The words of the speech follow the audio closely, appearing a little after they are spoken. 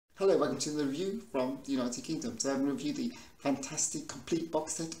Hello, welcome to the review from the United Kingdom. So I'm going to review the fantastic complete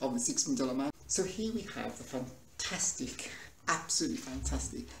box set of the $6 Million Man. So here we have the fantastic, absolutely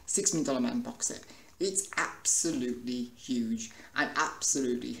fantastic $6 Million Man box set. It's absolutely huge and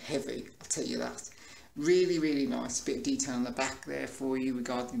absolutely heavy, I'll tell you that. Really, really nice. Bit of detail on the back there for you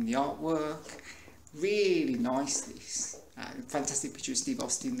regarding the artwork. Really nice this. Fantastic picture of Steve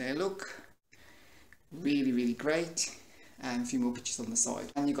Austin there, look. Really, really great. And a few more pictures on the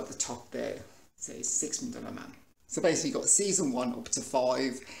side. And you've got the top there, it says $6 Million Man. So basically you've got season 1 up to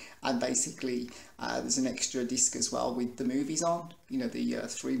 5, and basically there's an extra disc as well with the movies on, you know, the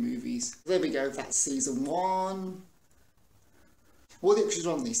 3 movies. There we go, that's season 1. All the extras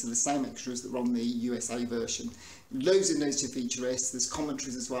on this are the same extras that were on the USA version. Loads of notes to featurettes, there's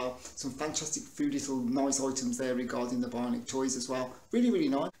commentaries as well, some fantastic few little nice items there regarding the Bionic toys as well. Really, really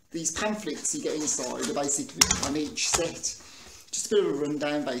nice. These pamphlets you get inside are basically on each set. Just a bit of a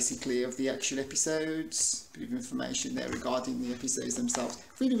rundown basically of the actual episodes, a bit of information there regarding the episodes themselves.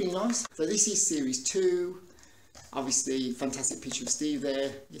 Really, really nice. So this is series 2, obviously fantastic picture of Steve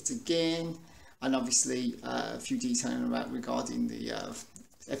there yet again, and obviously a few detailing about regarding the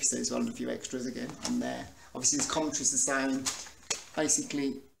episodes as well, and a few extras again on there. Obviously this commentary is the same.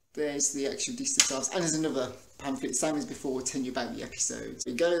 Basically there's the actual disc themselves, and there's another pamphlet, same as before, telling you about the episodes.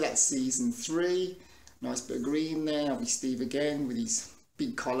 There you go, that's season 3. Nice bit of green there, obviously Steve again with his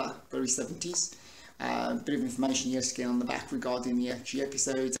big collar, very 70s. Bit of information yes again on the back regarding the actual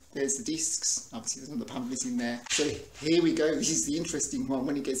episodes. There's the discs, obviously there's another pamphlet in there. So here we go, this is the interesting one.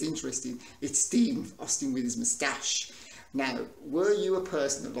 When it gets interesting, it's Steve Austin with his moustache. Now, were you a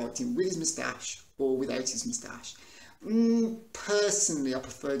person that liked him with his moustache or without his moustache? Personally, I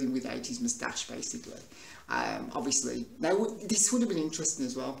preferred him without his moustache basically. Obviously, now this would have been interesting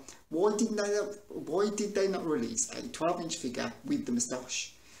as well. Why did they not release a 12-inch figure with the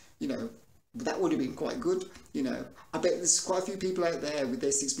moustache? You know, that would have been quite good. You know, I bet there's quite a few people out there with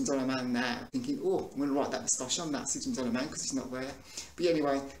their $6 Million Man now thinking, oh, I'm going to write that moustache on that $6 Million Man because it's not there. But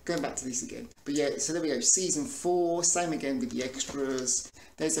anyway, going back to this again. But yeah, so there we go, season 4, same again with the extras.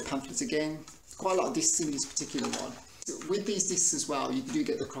 There's the pamphlet again. Quite a lot of discs in this particular one. With these discs as well, you do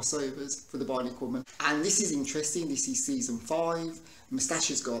get the crossovers for the Bionic Woman. And this is interesting, this is season 5. The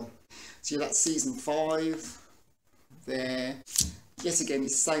moustache is gone. So yeah, that's season 5 there. Yet again,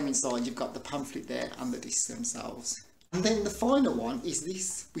 it's the same inside, you've got the pamphlet there and the discs themselves. And then the final one is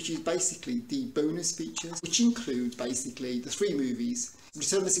this, which is basically the bonus features, which include basically the 3 movies,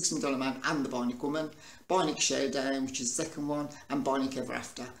 Return of the $6 Million Man and the Bionic Woman, Bionic Showdown, which is the second one, and Bionic Ever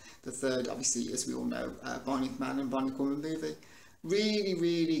After, the third, obviously, as we all know, Bionic Man and Bionic Woman movie. Really,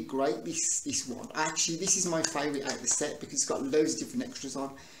 really great, this one. Actually, this is my favourite out of the set because it's got loads of different extras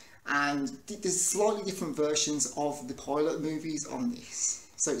on. And there's slightly different versions of the pilot movies on this.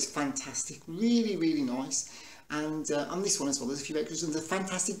 So it's fantastic, really, really nice. And on this one as well, there's a few extras, and there's a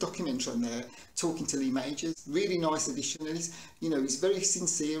fantastic documentary on there talking to Lee Majors. Really nice addition, and he's very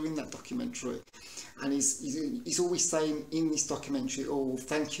sincere in that documentary, and he's always saying in this documentary, oh,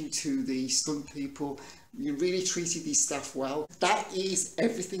 thank you to the stunt people, you really treated these staff well. That is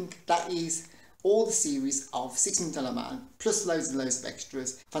everything. That is all the series of $6 Million Man, plus loads and loads of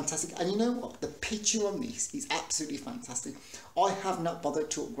extras. Fantastic. And you know what? The picture on this is absolutely fantastic. I have not bothered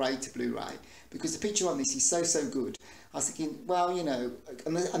to upgrade to Blu-ray because the picture on this is so good. I was thinking, well, you know,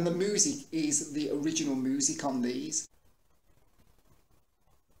 and the music is the original music on these.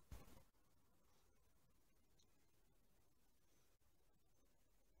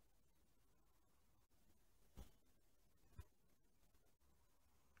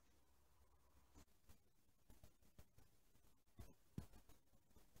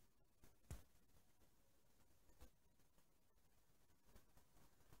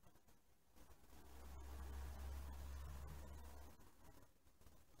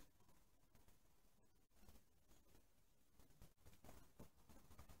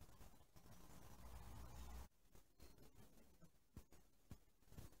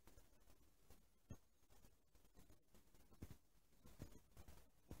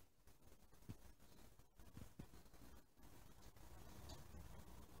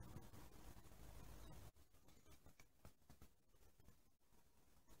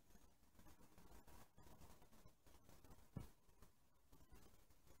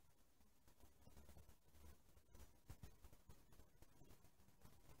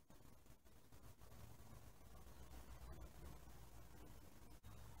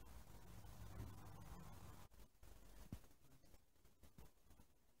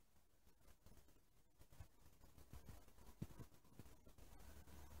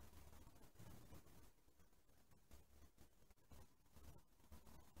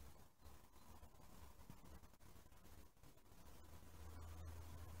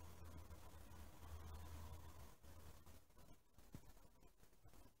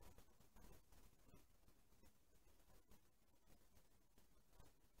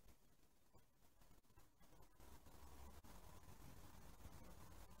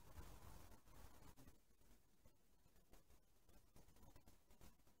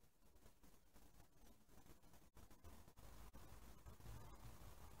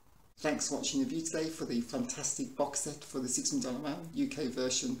 Thanks for watching the review today for the fantastic box set for the $6 million UK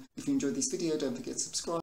version. If you enjoyed this video, don't forget to subscribe.